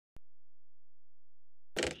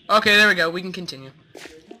Okay, there we go. We can continue.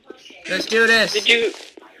 Let's do this. Did you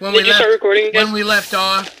start recording again? When we left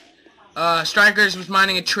off, Strikerz was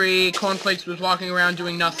mining a tree, Cornflakes was walking around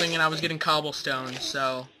doing nothing, and I was getting cobblestone,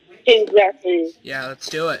 so... Exactly. Yeah, let's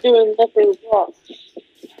do it. Doing nothing wrong.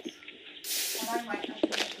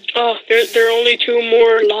 Oh, there are only 2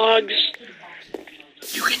 more logs.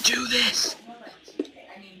 You can do this!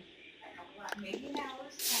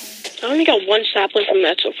 I only got 1 sapling from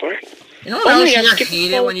that so far. You know what else you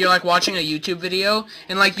hate it when you're like watching a YouTube video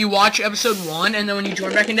and like you watch episode 1 and then when you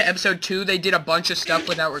join back into episode 2 they did a bunch of stuff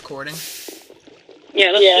without recording?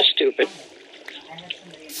 Yeah, that's just stupid.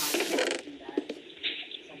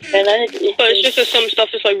 But it's just that some stuff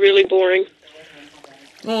is like really boring.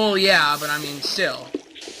 Well, yeah, but I mean still.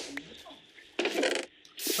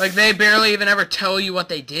 Like they barely even ever tell you what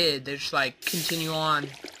they did. They just like continue on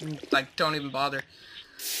and like don't even bother.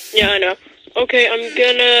 Yeah, I know. Okay, I'm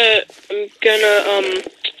gonna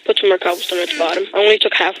put some more cobblestone at the bottom. I only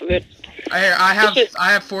took half of it. I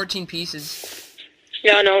have 14 pieces.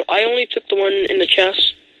 Yeah, I know. I only took the one in the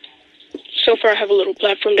chest. So far, I have a little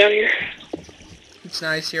platform down here. It's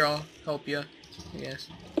nice. Here, I'll help you. Yes.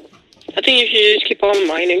 I think you should just keep on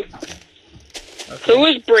mining. Okay. Who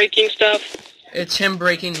is breaking stuff? It's him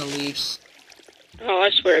breaking the leaves. Oh, I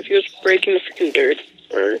swear, if he was breaking the freaking dirt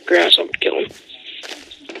or grass, I would kill him.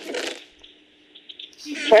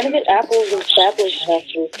 Trying to get apples and saplings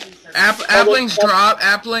faster. Applings drop.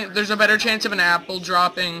 There's a better chance of an apple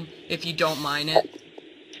dropping if you don't mine it.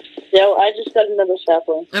 Yeah, I just got another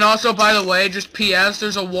sapling. And also, by the way, just P.S.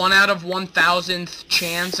 There's a 1 out of 1,000th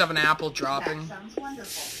chance of an apple dropping.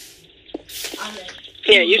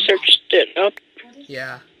 Yeah, you searched it up.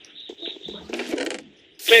 Yeah.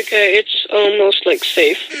 Okay, it's almost like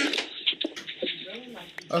safe.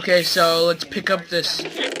 Okay, so let's pick up this.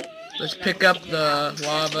 Let's pick up the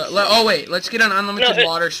lava. Oh wait, let's get an unlimited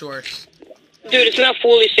water source. Dude, it's not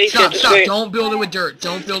fully safe yet. Stop! Don't build it with dirt.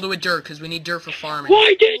 Don't build it with dirt, because we need dirt for farming.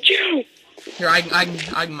 Why did you? Here, I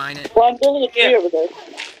can mine it. Well, I'm building a tree over there.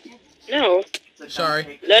 No.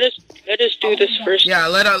 Sorry. Let us do this first. Yeah,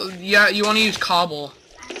 you want to use cobble.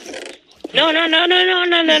 No. What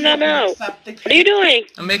are you doing?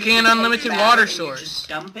 I'm making an unlimited water source.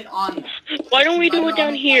 Dump it on. Why don't we do it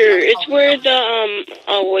down here? It's where the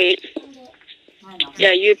oh wait.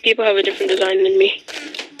 Yeah, you people have a different design than me.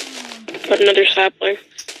 Put another sapling.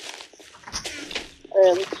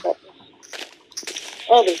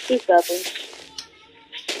 Oh, there's 2 saplings.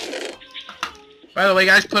 By the way,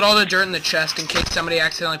 guys, put all the dirt in the chest in case somebody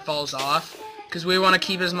accidentally falls off, because we want to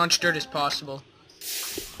keep as much dirt as possible.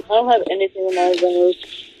 I don't have anything in my windows.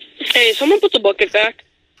 Hey, someone put the bucket back.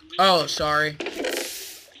 Oh, sorry.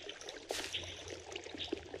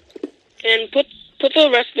 And put the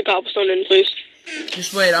rest of the cobblestone in, please.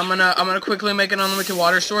 Just wait. I'm gonna quickly make an unlimited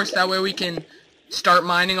water source. That way we can start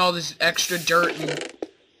mining all this extra dirt and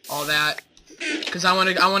all that. Cause I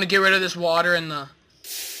wanna get rid of this water and the.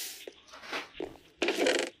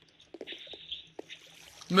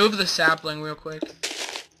 Move the sapling real quick.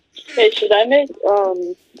 Hey, should I make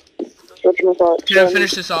Can I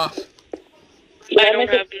finish this off? I don't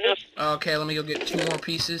have enough. Okay, let me go get 2 more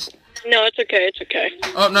pieces. No, it's okay. It's okay.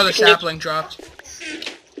 Oh, another sapling dropped.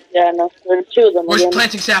 Yeah, no, there are 2 of them. We're again.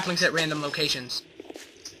 planting saplings at random locations.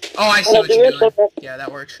 Oh, I see what you're doing. Yeah,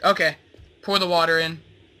 that works. Okay, pour the water in.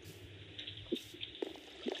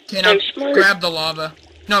 Okay, now grab the lava.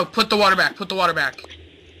 No, put the water back. Put the water back.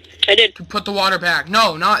 I did. Put the water back.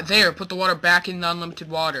 No, not there. Put the water back in the unlimited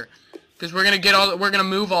water. Because we're gonna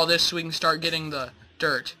move all this so we can start getting the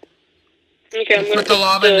dirt. Okay, I'm gonna put the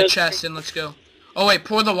lava in the chest and let's go. Oh wait,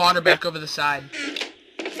 pour the water back over the side.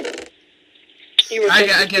 You were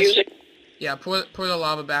I guess. Yeah, pour the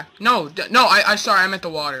lava back. No, sorry, I meant the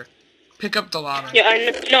water. Pick up the lava. Yeah,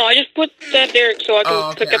 I just put that there so I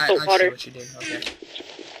can pick up the water. I see what you did. Okay.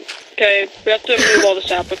 Okay, we have to move all the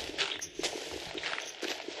sapling.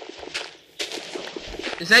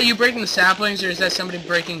 Is that you breaking the saplings, or is that somebody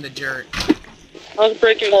breaking the dirt? I was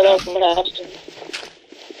breaking the saplings.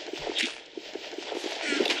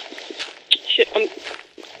 Shit,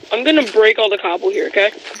 I'm gonna break all the cobble here,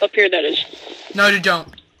 okay? Up here, that is. No, you don't.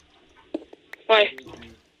 Why?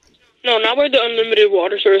 No, not where the unlimited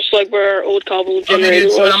water source, like where our old cobble generator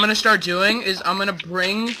was. So what I'm gonna start doing is I'm gonna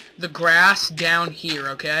bring the grass down here,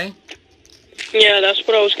 okay? Yeah, that's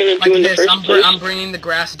what I was gonna do in the first place. I'm bringing the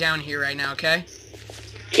grass down here right now, okay?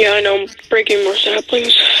 Yeah, I know. I'm breaking more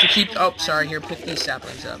saplings. So oh, sorry. Here, pick these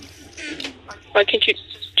saplings up. Why can't you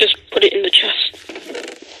just put it in the chest?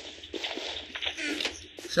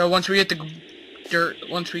 So once we get the dirt,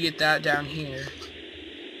 once we get that down here.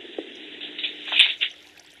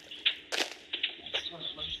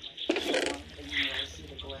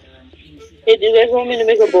 Hey, do you guys want me to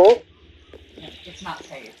make a bowl? Yeah, it's not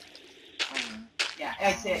safe. Yeah,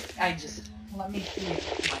 I just, let me see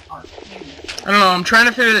my art. I don't know, I'm trying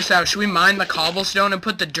to figure this out. Should we mine the cobblestone and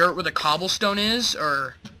put the dirt where the cobblestone is,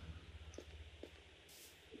 or...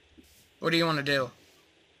 What do you want to do?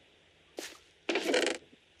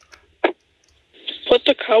 Put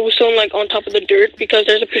the cobblestone like on top of the dirt because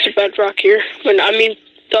there's a piece of bedrock here. I mean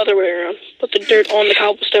the other way around. Put the dirt on the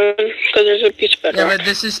cobblestone because there's a piece of bedrock. Yeah, but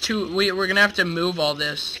this is too... We're gonna have to move all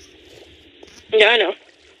this. Yeah, I know.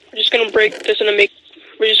 We're just gonna break this and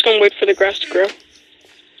we're just gonna wait for the grass to grow.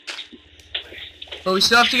 But we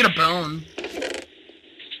still have to get a bone.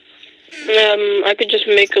 I could just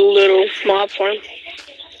make a little mob farm.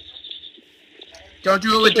 Don't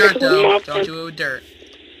do it with dirt, though. Don't do it with dirt.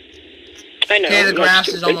 I know. Okay, the grass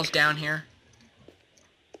is almost down here.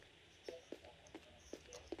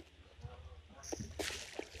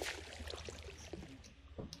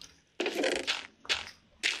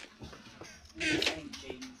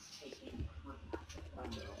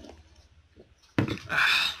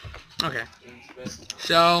 Okay.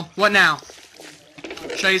 So, what now?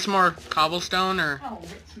 Should I get some more cobblestone, or? Oh,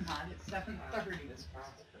 it's not. It's 7:30.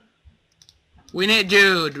 We need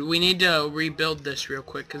to rebuild this real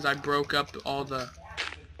quick, because I broke up all the...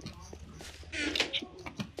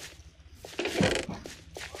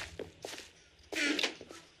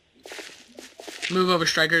 Move over,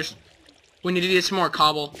 Strikerz. We need to get some more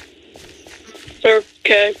cobble.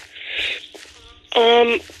 Okay.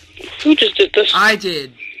 Who just did this? I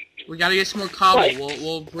did. We gotta get some more cobble. Why?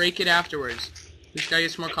 We'll break it afterwards. We just gotta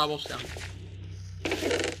get some more cobblestone.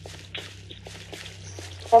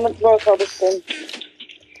 How much more cobblestone?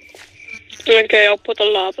 Okay, I'll put the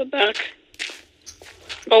lava back.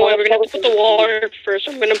 Oh wait, we're gonna have to put the water first.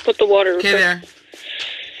 I'm gonna put the water. Okay, there.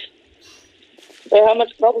 Wait, how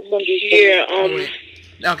much cobblestone do you Yeah, Oh, wait.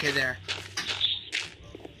 Okay, there.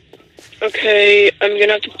 Okay, I'm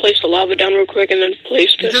gonna have to place the lava down real quick and then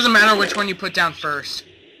place It this. doesn't matter which one you put down first.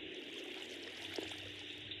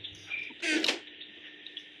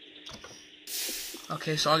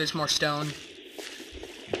 Okay, so I'll get some more stone.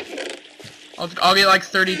 I'll get like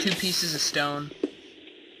 32 pieces of stone.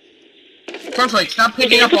 Cornflake, stop Can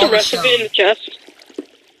picking you up put all the the rest of stone. it in the chest?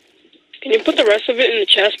 Can you put the rest of it in the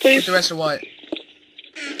chest, Put please? the rest of what?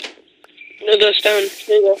 No, the stone.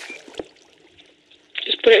 There you go.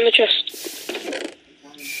 Just put it in the chest.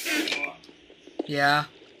 Yeah.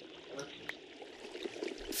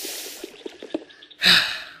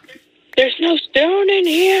 There's no stone in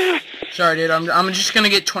here! Sorry, dude. I'm just gonna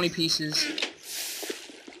get 20 pieces.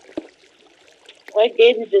 I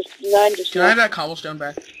gave you just 9 just Can I have that cobblestone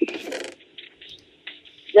back?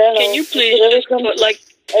 Yeah, Can you please just put, like...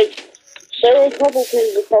 There were a couple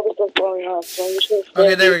pieces of cobblestone falling off, so I'm just gonna...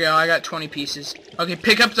 Okay, there we go. I got 20 pieces. Okay,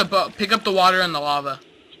 pick up the water and the lava.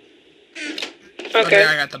 Okay.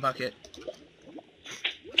 I got the bucket.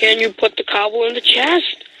 Can you put the cobble in the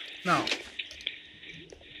chest? No.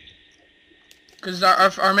 Because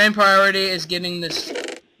our main priority is getting this...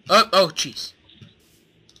 Oh, jeez.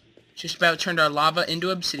 Just about turned our lava into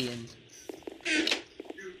obsidian.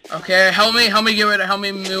 Okay, help me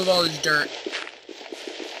move all this dirt.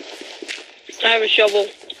 I have a shovel.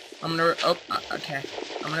 I'm gonna... Oh, okay.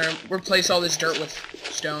 I'm gonna replace all this dirt with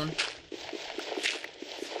stone.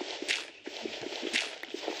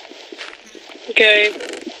 Okay.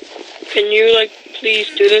 Can you, like, please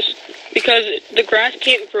do this? Because the grass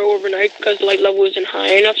can't grow overnight because the light level isn't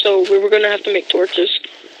high enough, so we were gonna have to make torches.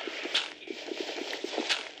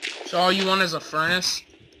 So all you want is a furnace?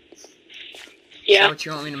 Is Yeah. that what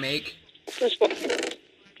you want me to make? That's what...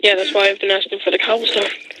 Yeah, that's why I've been asking for the cobblestone.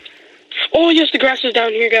 Oh, yes, the grass is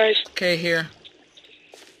down here, guys. Okay, here.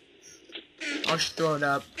 I'll just throw it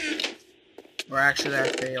up. Or actually,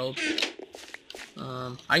 that failed.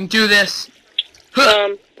 I can do this!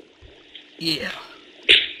 Huh. Yeah.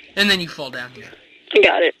 And then you fall down here. I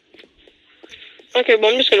got it. Okay,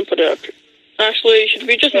 well, I'm just gonna put it up. Actually, should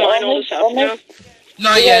we just mine all this out now?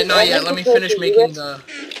 Not yet. Let me finish making the...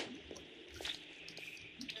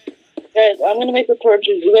 Guys, I'm gonna make the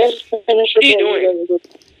torches. You guys finish What are you doing?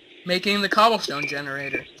 Making the cobblestone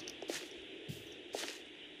generator.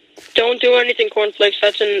 Don't do anything, cornflakes.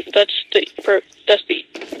 That's the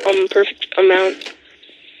perfect amount.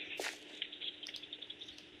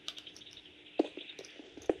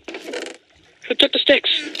 Who took the sticks?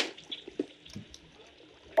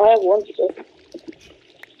 I have 1 stick.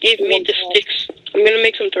 Give me the sticks. I'm gonna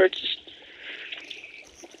make some torches.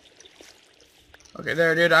 Okay,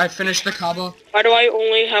 there, dude. I finished the cobble. Why do I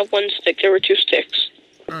only have 1 stick? There were 2 sticks.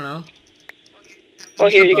 I don't know. Oh,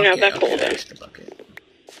 Where's here, the you can have bucket? that coal Okay, then. there's the bucket.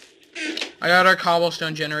 I got our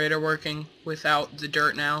cobblestone generator working without the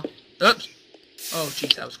dirt now. Oops. Oh,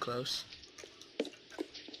 jeez, that was close.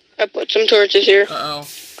 I put some torches here. Uh-oh.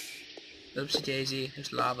 Oopsie daisy.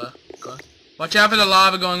 There's lava. Go. Watch out for the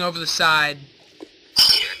lava going over the side.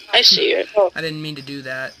 I see it. I didn't mean to do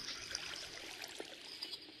that.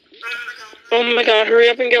 Oh my god, hurry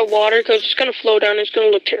up and get water because it's going to flow down. It's going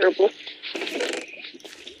to look terrible.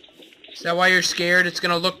 Is that why you're scared? It's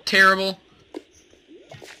gonna look terrible?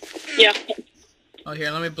 Yeah. Oh,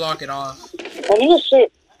 here, let me block it off. I'm gonna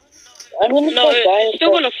sit. I'm gonna No, start dying. it's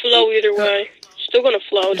still going to flow either way. Still going to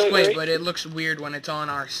flow, Just don't wait, worry. but it looks weird when it's on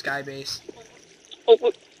our sky base.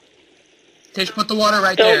 Oh, Tish, put the water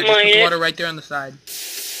right Don't there. Just put mind the it. water right there on the side.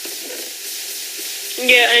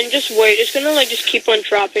 yeah, and just wait. It's going to like just keep on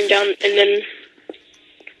dropping down and then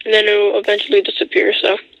it'll eventually disappear,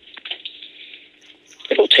 so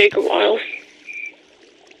it'll take a while.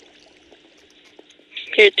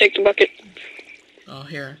 Here, take the bucket. Oh,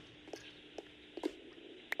 here.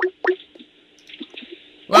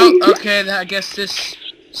 Well, okay, I guess this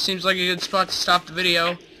seems like a good spot to stop the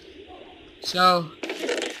video. So,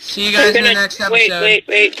 see you guys in the next episode.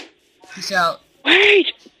 Wait. Peace out. Wait.